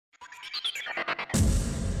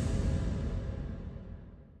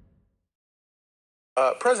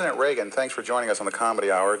President Reagan, thanks for joining us on the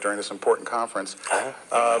Comedy Hour during this important conference.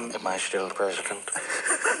 Am I still president?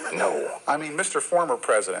 No. I mean, Mr. Former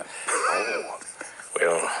President. Oh,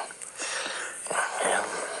 well, yeah.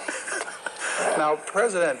 Now,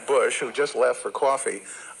 President Bush, who just left for coffee,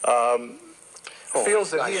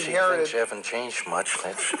 feels that he inherited... Things haven't changed much.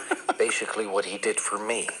 That's basically what he did for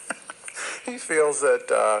me. He feels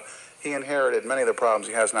that he inherited many of the problems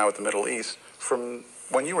he has now with the Middle East from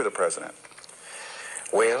when you were the president.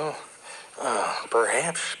 Well,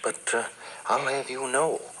 perhaps, but I'll have you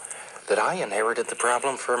know that I inherited the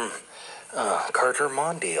problem from Carter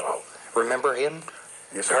Mondale. Remember him?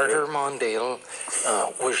 Yes, Carter Mondale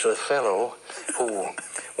was the fellow who,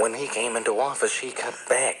 when he came into office, he cut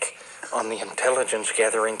back on the intelligence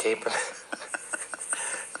gathering capability.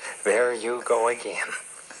 There you go again.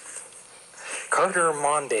 Carter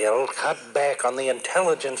Mondale cut back on the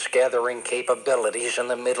intelligence gathering capabilities in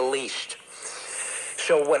the Middle East.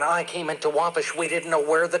 So when I came into office, we didn't know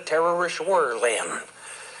where the terrorists were, Len.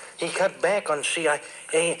 He cut back on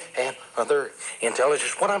CIA and other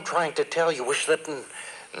intelligence. What I'm trying to tell you is that in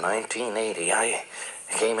 1980, I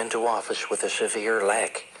came into office with a severe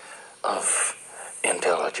lack of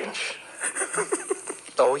intelligence.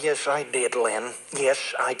 Oh, yes, I did, Len.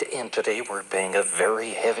 Yes, I did. And today we're paying a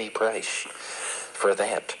very heavy price for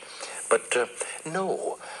that. But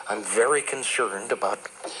no, I'm very concerned about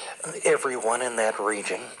everyone in that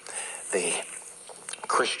region, the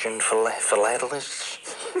Christian philatelists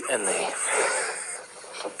and the...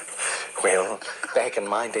 Well, back in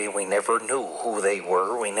my day, we never knew who they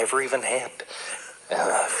were. We never even had...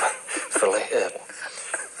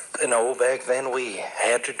 No, back then we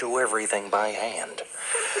had to do everything by hand.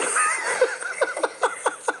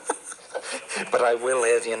 But I will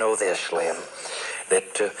have you know this, Len,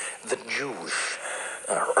 that the Jews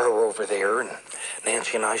are over there, and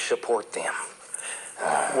Nancy and I support them.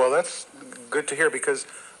 Well, that's good to hear, because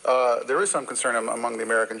there is some concern among the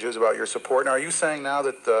American Jews about your support. Now, are you saying now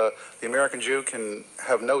that the American Jew can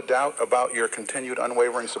have no doubt about your continued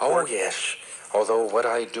unwavering support? Oh, yes. Although what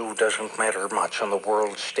I do doesn't matter much on the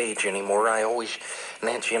world stage anymore,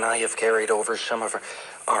 Nancy and I have carried over some of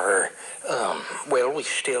our well, we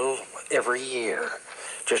still, every year,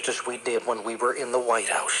 just as we did when we were in the White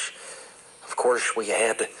House. Of course, we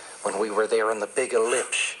had, when we were there in the big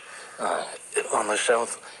ellipse on the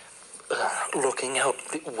south, looking out,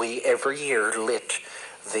 we every year lit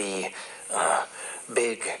the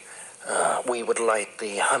big, we would light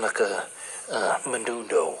the Hanukkah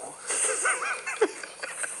menudo.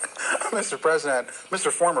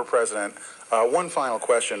 Mr. Former President, one final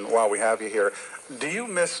question while we have you here. Do you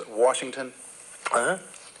miss Washington? Huh?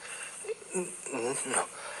 No,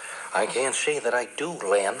 I can't say that I do,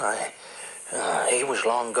 Len. He was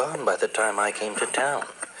long gone by the time I came to town.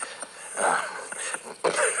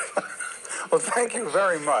 Well, thank you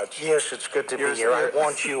very much. Yes, it's good to be here. I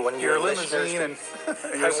want you and your listeners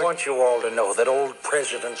I want you all to know that old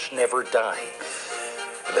presidents never die.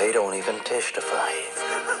 They don't even testify.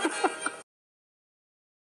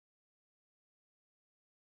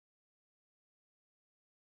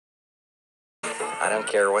 I don't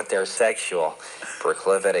care what their sexual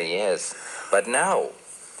proclivity is. But no,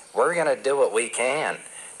 we're going to do what we can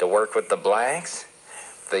to work with the blacks,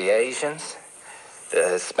 the Asians, the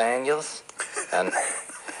Hispanics,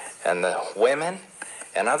 and the women,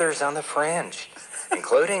 and others on the fringe,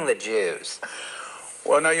 including the Jews.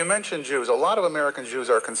 Well, now, you mentioned Jews. A lot of American Jews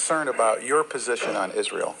are concerned about your position on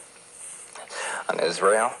Israel. On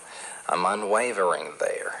Israel? I'm unwavering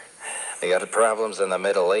there. They got problems in the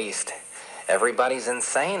Middle East. Everybody's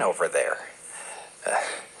insane over there.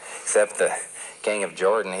 Except the King of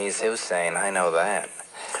Jordan, he's Hussein, I know that.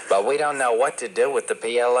 But we don't know what to do with the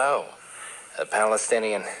PLO, the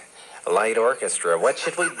Palestinian Light Orchestra. What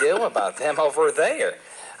should we do about them over there?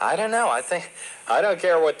 I don't know. I don't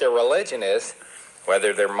care what their religion is,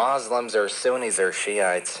 whether they're Muslims or Sunnis or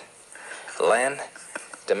Shiites. Len,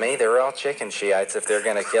 to me, they're all chicken Shiites if they're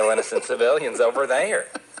going to kill innocent civilians over there.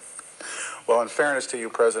 Well, in fairness to you,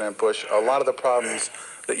 President Bush, a lot of the problems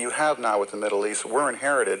that you have now with the Middle East were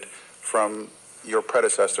inherited from your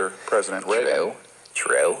predecessor, President Reagan.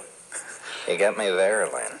 True. You got me there,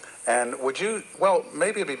 Len. And would you, well,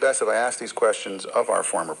 maybe it'd be best if I asked these questions of our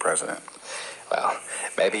former president. Well,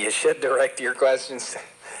 maybe you should direct your questions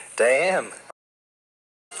to him.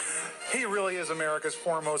 He really is America's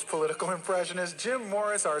foremost political impressionist. Jim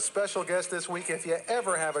Morris, our special guest this week. If you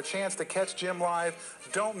ever have a chance to catch Jim live,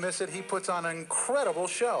 don't miss it. He puts on an incredible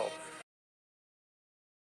show.